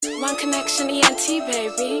One Connection ENT,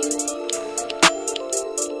 baby.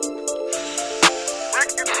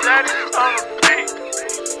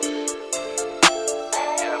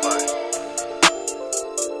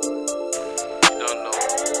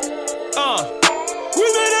 We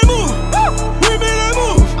made that move. We made that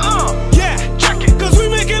move. Yeah, check it. Cause we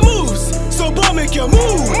making moves. So boy, make your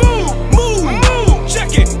move. Move.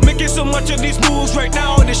 Check it. Making so much of these moves right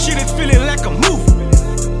now. This shit is feeling like a movie.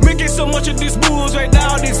 Making so much of these moves right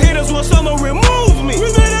now. These haters want someone remove me.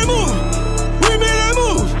 We made that move. We made that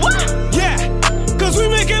move. What? Yeah, cause we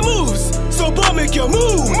making moves. So boy, make your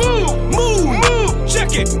move. Move.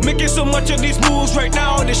 Check it. Making so much of these moves right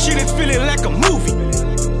now. This shit is feeling like a movie.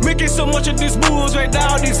 Making so much of these moves right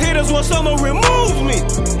now. These haters want someone remove me.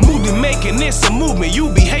 Movie making this a movement.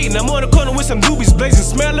 You be hating. I'm on the corner with some doobies blazing,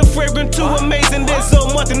 smelling fragrant, too amazing. There's so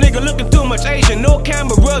much a nigga looking too much Asian. No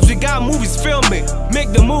cameras, we got movies filming.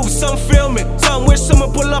 Make the moves, some filming. Some wish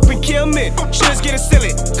someone pull up and kill me. Shit's getting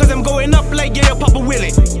silly, cause I'm going up like yeah, Papa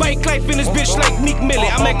Willie. Bike life in this bitch like Meek Millie.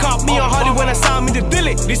 I make caught me on Hardy when I saw me to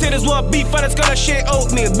Dilly. These haters want beef, and it's gonna shit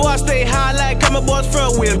oatmeal. Boy, I stay high like coming boys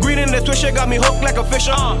front wheel. Green in the Swisher got me hooked like a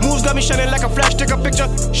fisher. Moves got me shining like a flash, take a picture.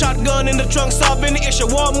 Shotgun in the trunk, solving the issue.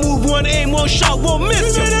 One move, one aim, one shot, one miss.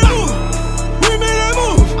 We made that move. We made that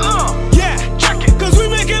move. Yeah, check it. Cause we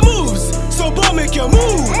making moves. So boy, make your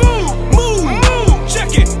move. Move.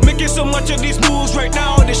 Check it. Making so much of these moves right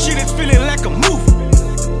now. This shit is feeling like a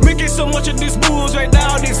movie. Making so much of these moves right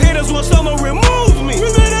now. These haters want someone remove me. We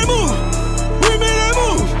made that move. We made that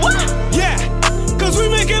move. What? Yeah, cause we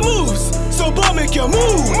making moves. So boy, make your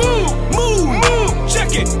move. Move.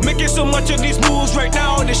 Check it. Making so much of these moves right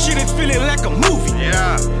now. This shit is feeling like a movie.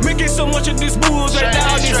 Yeah. Making so much of these moves right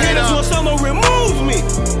now. These haters want someone remove me.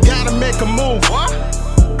 Gotta make a move. What?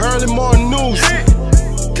 Early morning news. Yeah.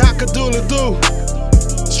 Cock-a-doodle-doo.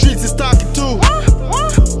 Streets is talking too.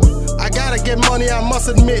 What? I gotta get money, I must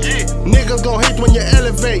admit. Yeah. Niggas gon' hate when you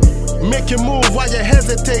elevate. Make you move while you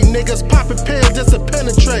hesitate. Niggas poppin' pills just to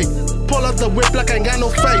penetrate. Pull up the whip like I ain't got no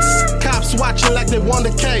face. Cops watching like they want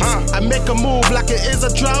the case. I make a move like it is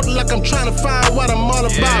a drought. Like I'm trying to find what I'm all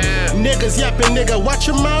about. Niggas yapping, nigga, watch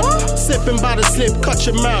your mouth. Sipping by the slip, cut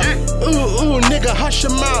your mouth. Ooh, nigga, hush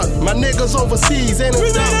your mouth. My niggas overseas, ain't We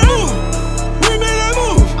it? made that move. We made that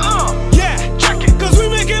move. Yeah, check it. Cause we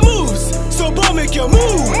making moves. So boy, make your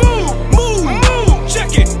move. Move.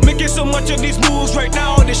 Check it. Making so much of these moves right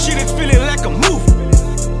now. This shit is feeling like a movie.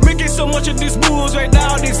 Making so much of these moves right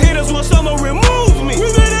now. These haters want someone remove me. We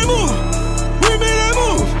made that move. We made that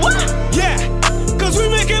move. What? Yeah, cause we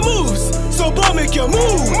making moves. So boy, make your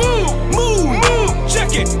move. Move.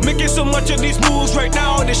 Check it. Making so much of these moves right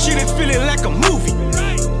now. This shit is feeling like a movie.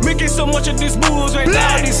 Making so much of these moves right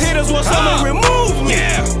now. These haters want someone remove me.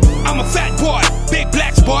 Yeah, I'm a fat boy, big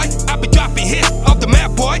blacks boy. I be dropping hits off the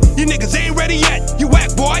map, boy. You niggas ain't ready yet, you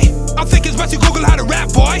whack, boy. I'm thinking about you Google how to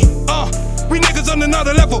rap, boy. We niggas on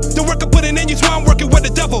another level. The work I'm putting in you, so I'm working with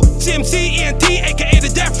the devil. CMC, ENT, aka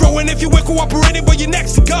the death row. And if you ain't cooperating, well, you're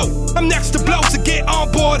next to go. I'm next to blow, so get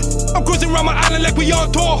on board. I'm cruising around my island like we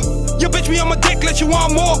on tour. Your bitch be on my dick, let you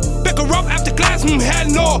want more. Pick her up after class, hell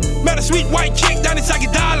no. Met a sweet white chick down in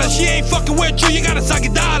Sagidala. She ain't fucking with you got a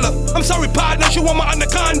Sagidala. I'm sorry, partner, she want my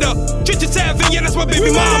anaconda. 57, yeah, that's my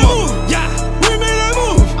baby mama. Yeah, we made that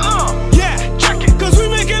move. Yeah, check it. Cause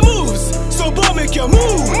we making moves. So boy, make your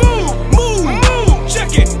move. Move.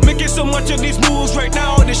 Check it. Making so much of these moves right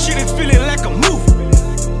now. This shit is feeling like a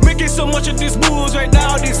movie. Making so much of these moves right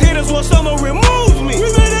now. These haters want someone remove me. We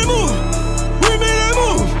made that move. We made that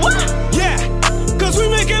move. What? Yeah, cause we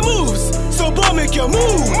making moves. So boy, make your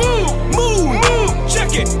move. Move.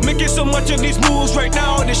 Check it. Making so much of these moves right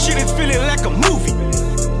now. This shit is feeling like a movie.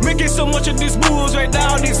 Making so much of these moves right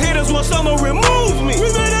now. These haters want someone remove me. We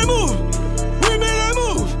made that move. We made that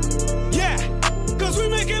move. Yeah, cause we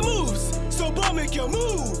making moves. So boy, make your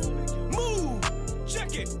move.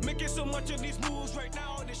 Check it. Making so much of these moves right now.